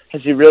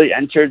really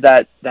entered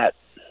that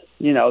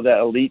you know, the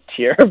elite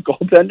tier of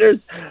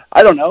goaltenders?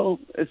 I don't know.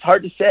 It's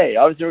hard to say.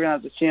 Obviously, we're going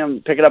to have to see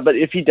him pick it up. But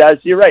if he does,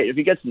 you're right. If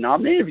he gets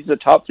nominated, if he's a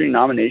top 3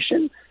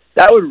 nomination,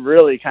 that would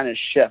really kind of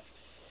shift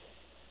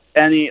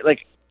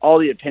all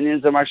the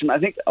opinions of Markstrom. I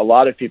think a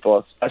lot of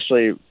people,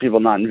 especially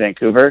people not in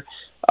Vancouver,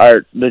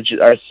 are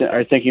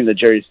thinking the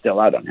jury's still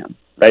out on him,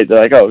 right?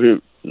 They're like,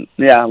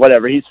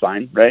 whatever, he's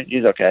fine, right?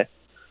 He's okay.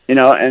 You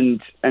know,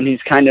 and he's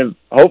kind of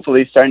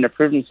hopefully starting to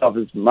prove himself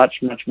as much,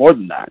 much more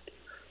than that.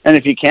 And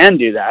if he can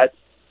do that,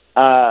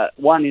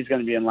 1, he's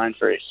going to be in line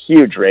for a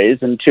huge raise,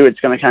 and 2,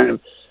 it's going to kind of,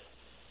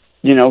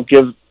 you know,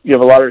 give a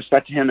lot of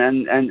respect to him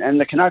and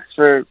the Canucks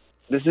for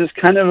this is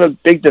kind of a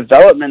big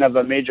development of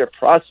a major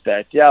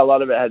prospect. Yeah, a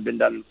lot of it had been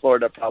done in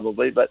Florida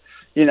probably, but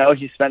you know,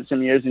 he spent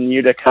some years in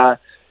Utica,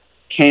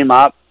 came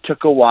up,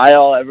 took a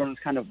while. Everyone's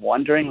kind of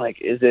wondering, like,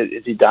 is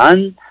he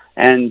done?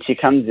 And he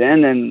comes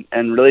in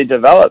and really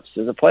develops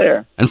as a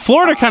player. And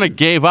Florida kind of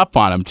gave up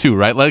on him too,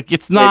 right? Like,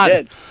 it's not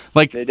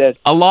they did.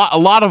 A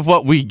lot of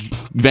what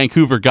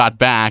Vancouver got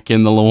back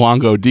in the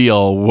Luongo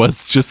deal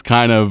was just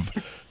kind of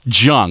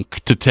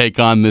junk to take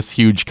on this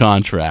huge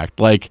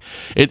contract. Like,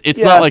 it's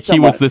not like he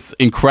was this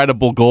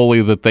incredible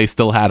goalie that they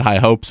still had high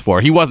hopes for.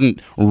 He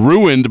wasn't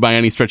ruined by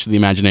any stretch of the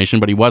imagination,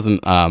 but he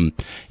wasn't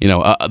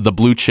the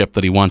blue chip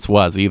that he once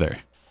was either.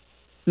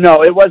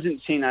 No, it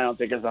wasn't seen, I don't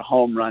think, as a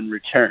home run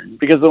return,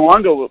 because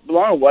Luongo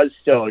was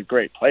still a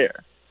great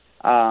player.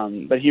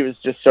 But he was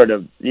just sort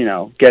of, you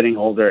know, getting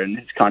older, and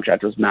his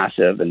contract was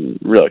massive and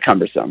really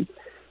cumbersome.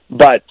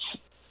 But,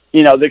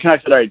 you know, the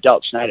Canucks had already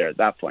dealt Schneider at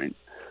that point.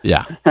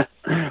 Yeah.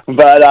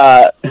 But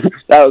that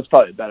was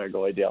probably a better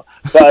goalie deal.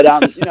 But,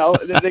 you know,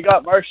 they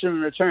got Markstrom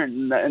in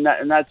return,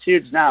 and that's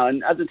huge now.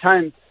 And at the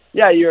time,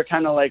 yeah, you were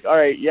kind of like, all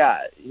right, yeah,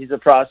 he's a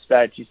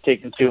prospect. He's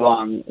taking too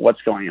long.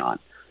 What's going on?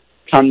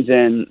 Comes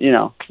in, you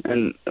know,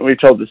 and we've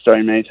told this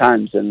story many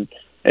times, and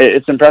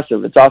it's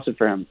impressive. It's awesome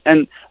for him.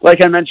 And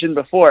like I mentioned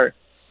before,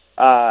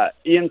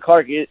 Ian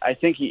Clark, I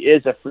think he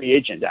is a free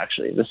agent,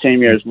 actually, the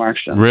same year as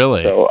Markstrom.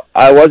 Really? So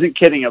I wasn't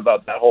kidding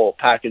about that whole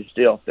package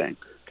deal thing.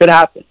 Could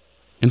happen.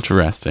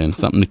 Interesting.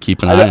 Something to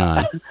keep an eye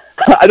on.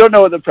 I don't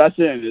know what the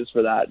precedent is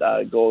for that,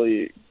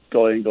 goalie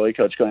and goalie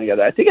coach going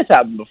together. I think it's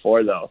happened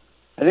before, though.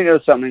 I think it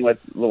was something with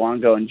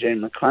Luongo and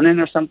Jane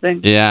McLennan or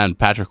something. Yeah, and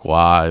Patrick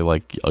Waugh,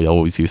 like,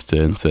 always used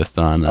to insist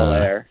on...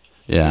 Allaire.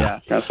 Yeah.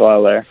 That's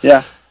Allaire.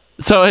 Yeah.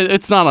 So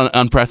it's not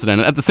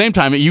unprecedented. At the same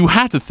time, you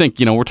have to think,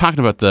 you know, we're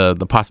talking about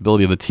the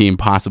possibility of the team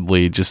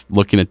possibly just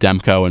looking at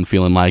Demko and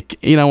feeling like,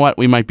 you know what,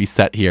 we might be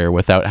set here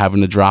without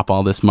having to drop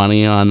all this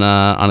money on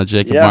a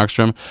Jacob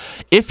Markstrom.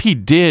 If he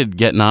did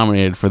get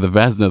nominated for the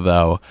Vezina,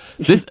 though,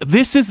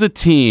 this is a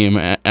team,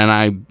 and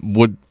I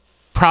would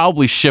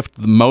probably shift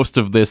most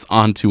of this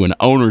onto an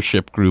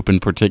ownership group in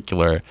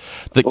particular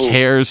that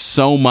cares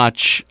so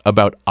much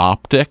about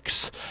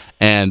optics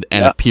and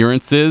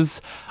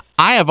appearances.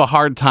 I have a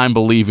hard time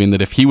believing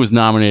that if he was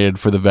nominated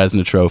for the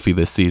Vezina Trophy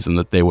this season,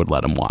 that they would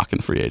let him walk in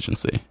free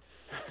agency.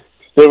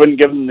 They wouldn't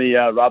give him the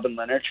Robin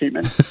Leonard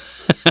treatment?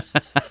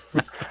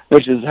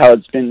 which is how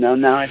it's been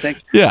known now, I think.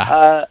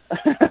 Yeah.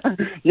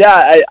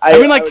 Yeah, I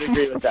mean, like, I would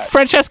agree with that.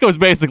 Francesco is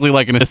basically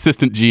like an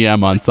assistant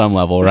GM on some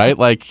level, right?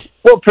 Like,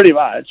 Well, pretty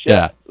much.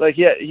 Yeah. Like,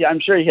 I'm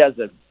sure he has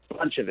a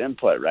bunch of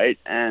input, right?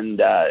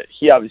 And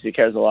he obviously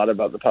cares a lot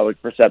about the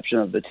public perception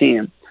of the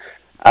team.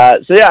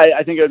 So yeah,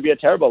 I think it would be a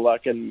terrible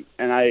look, and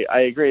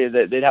I agree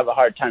that they'd have a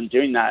hard time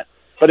doing that.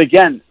 But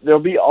again, there'll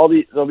be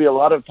a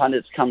lot of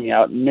pundits coming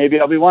out, and maybe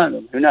I'll be one of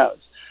them. Who knows?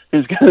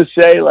 Who's going to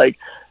say like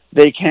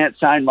they can't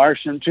sign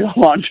Markstrom to a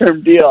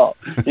long-term deal,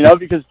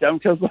 because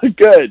Demko's look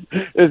good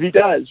if he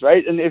does,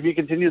 right? And if he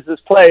continues this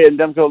play and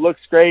Demko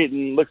looks great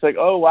and looks like,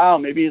 oh wow,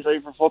 maybe he's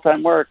ready for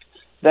full-time work,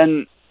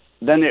 then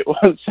it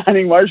was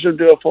signing Markstrom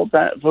to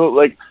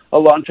a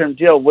long-term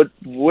deal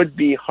would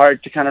be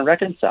hard to kind of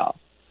reconcile.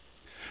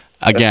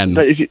 Again,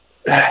 but if you,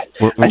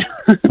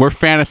 we're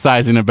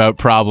fantasizing about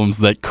problems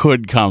that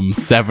could come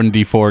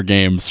 74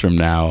 games from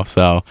now.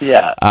 So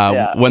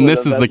when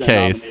this is the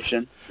case,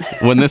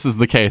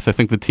 I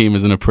think the team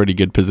is in a pretty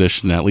good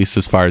position, at least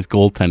as far as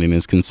goaltending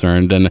is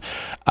concerned. And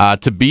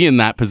to be in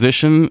that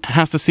position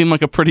has to seem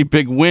like a pretty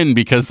big win,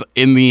 because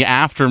in the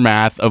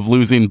aftermath of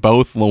losing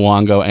both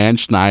Luongo and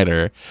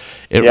Schneider,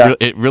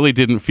 it really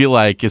didn't feel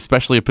like,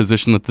 especially a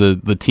position that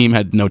the team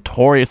had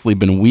notoriously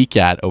been weak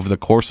at over the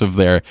course of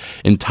their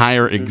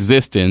entire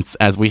existence,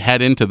 as we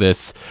head into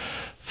this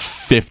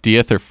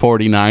 50th or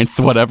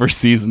 49th, whatever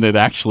season it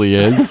actually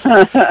is.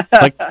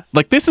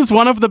 like this is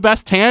one of the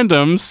best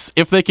tandems,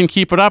 if they can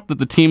keep it up, that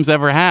the team's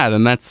ever had,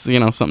 and that's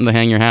something to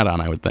hang your hat on,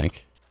 I would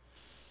think.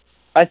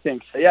 I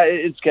think so. Yeah,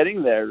 it's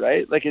getting there,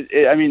 right? Like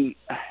I mean,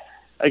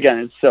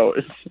 again,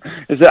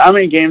 it's how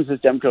many games has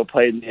Demko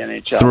played in the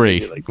NHL?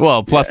 3.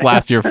 Plus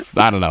last year,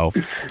 I don't know.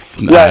 I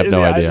have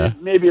no idea.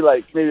 Maybe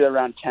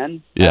around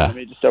 10. Yeah,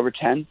 maybe just over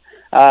 10.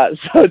 So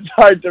it's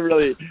hard to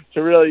really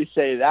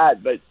say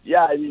that, but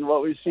yeah, I mean,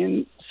 what we've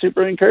seen,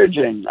 super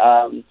encouraging.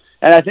 And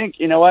I think,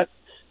 you know what,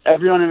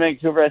 everyone in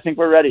Vancouver, I think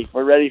we're ready.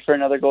 We're ready for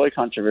another goalie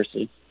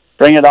controversy.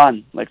 Bring it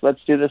on. Like, let's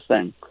do this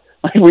thing.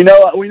 Like, we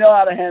know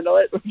how to handle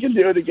it. We can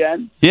do it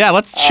again. Yeah,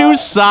 let's choose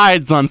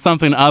sides on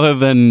something other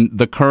than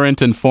the current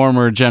and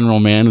former general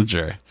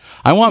manager.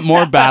 I want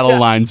more battle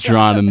lines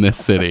drawn in this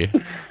city.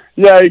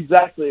 Yeah,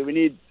 exactly. We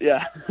need,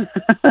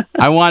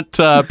 I want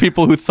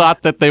people who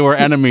thought that they were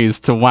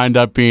enemies to wind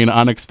up being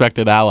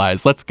unexpected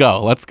allies. Let's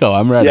go.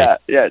 I'm ready.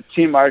 Yeah.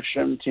 Team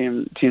Markstrom,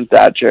 Team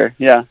Thatcher.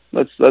 Yeah,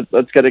 let's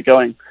get it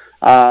going.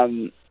 I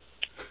mean,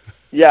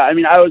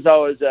 I was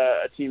always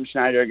a Team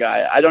Schneider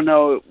guy. I don't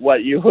know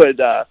what you would,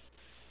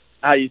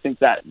 how you think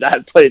that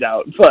played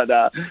out, but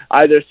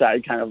either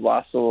side kind of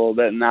lost a little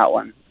bit in that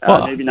one.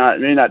 Maybe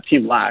not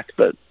Team Lack,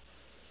 but.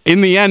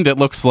 In the end, it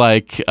looks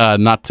like,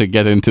 not to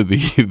get into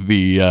the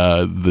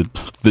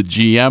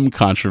GM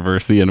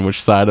controversy and which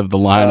side of the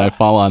line I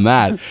fall on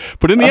that,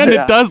 but in the end,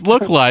 it does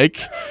look like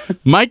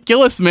Mike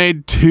Gillis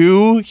made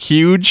 2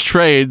 huge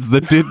trades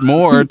that did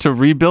more to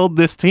rebuild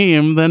this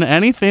team than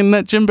anything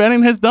that Jim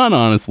Benning has done,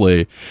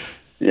 honestly.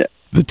 Yeah.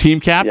 The team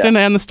captain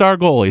and the star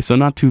goalie, so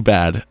not too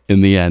bad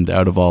in the end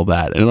out of all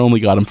that. And it only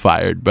got him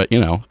fired, but,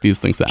 these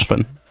things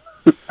happen.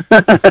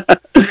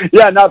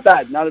 Yeah, not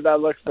bad. Not a bad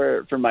look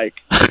for Mike.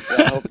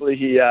 Hopefully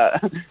he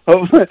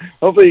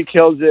hopefully he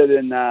kills it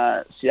in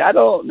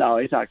Seattle. No,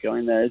 he's not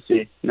going there, is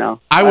he? No.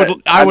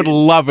 I would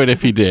love it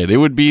if he did. It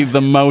would be the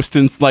most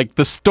the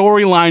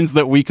storylines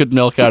that we could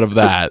milk out of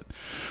that.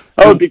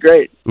 Oh, it'd be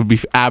great. It would be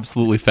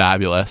absolutely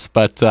fabulous.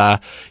 But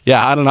I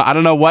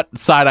don't know what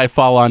side I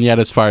fall on yet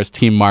as far as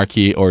Team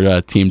Markey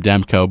or Team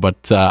Demko,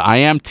 but I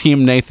am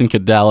Team Nathan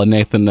Cadell. And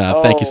Nathan,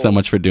 thank you so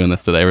much for doing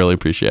this today. I really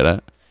appreciate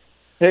it.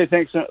 Hey,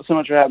 thanks so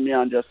much for having me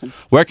on, Justin.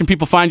 Where can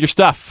people find your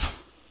stuff?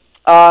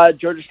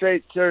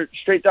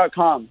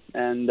 GeorgiaStraight.com,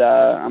 and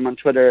I'm on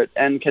Twitter at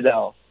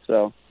 @NCadell.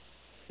 So,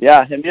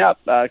 yeah, hit me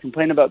up.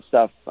 Complain about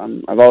stuff.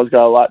 I've always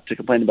got a lot to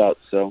complain about,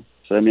 so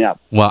hit me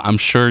up. Well, I'm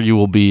sure you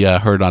will be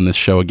heard on this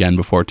show again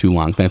before too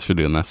long. Thanks for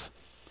doing this.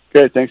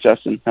 Great. Thanks,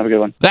 Justin. Have a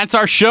good one. That's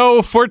our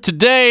show for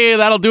today.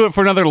 That'll do it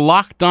for another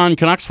Locked On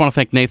Canucks. I want to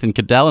thank Nathan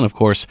Cadell, and of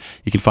course,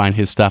 you can find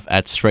his stuff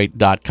at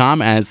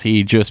straight.com, as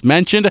he just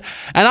mentioned.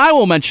 And I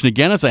will mention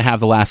again, as I have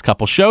the last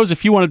couple shows,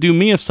 if you want to do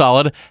me a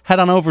solid, head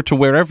on over to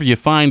wherever you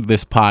find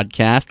this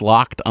podcast,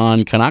 Locked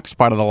On Canucks,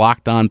 part of the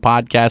Locked On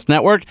Podcast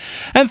Network,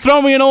 and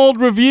throw me an old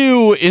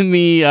review in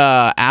the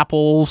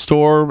Apple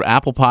Store,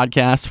 Apple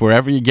Podcasts,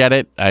 wherever you get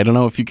it. I don't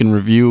know if you can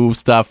review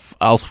stuff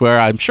elsewhere.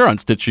 I'm sure on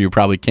Stitcher you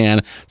probably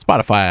can.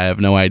 Spotify, I have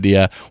no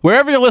idea.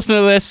 Wherever you're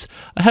listening to this,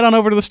 head on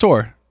over to the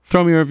store.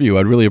 Throw me a review.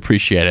 I'd really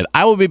appreciate it.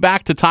 I will be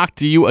back to talk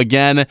to you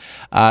again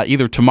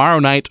either tomorrow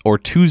night or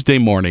Tuesday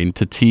morning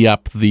to tee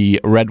up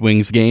the Red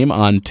Wings game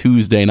on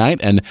Tuesday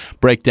night and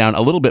break down a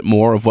little bit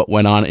more of what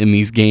went on in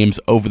these games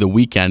over the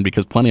weekend,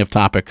 because plenty of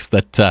topics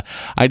that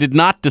I did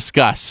not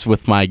discuss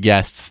with my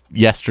guests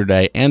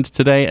yesterday and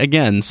today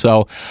again.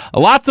 So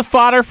lots of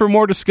fodder for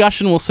more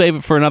discussion. We'll save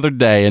it for another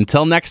day.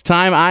 Until next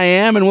time, I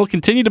am and will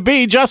continue to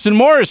be Justin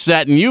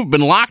Morissette, and you've been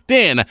locked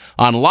in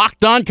on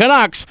Locked On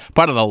Canucks,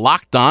 part of the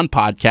Locked On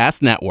Podcast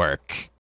Network.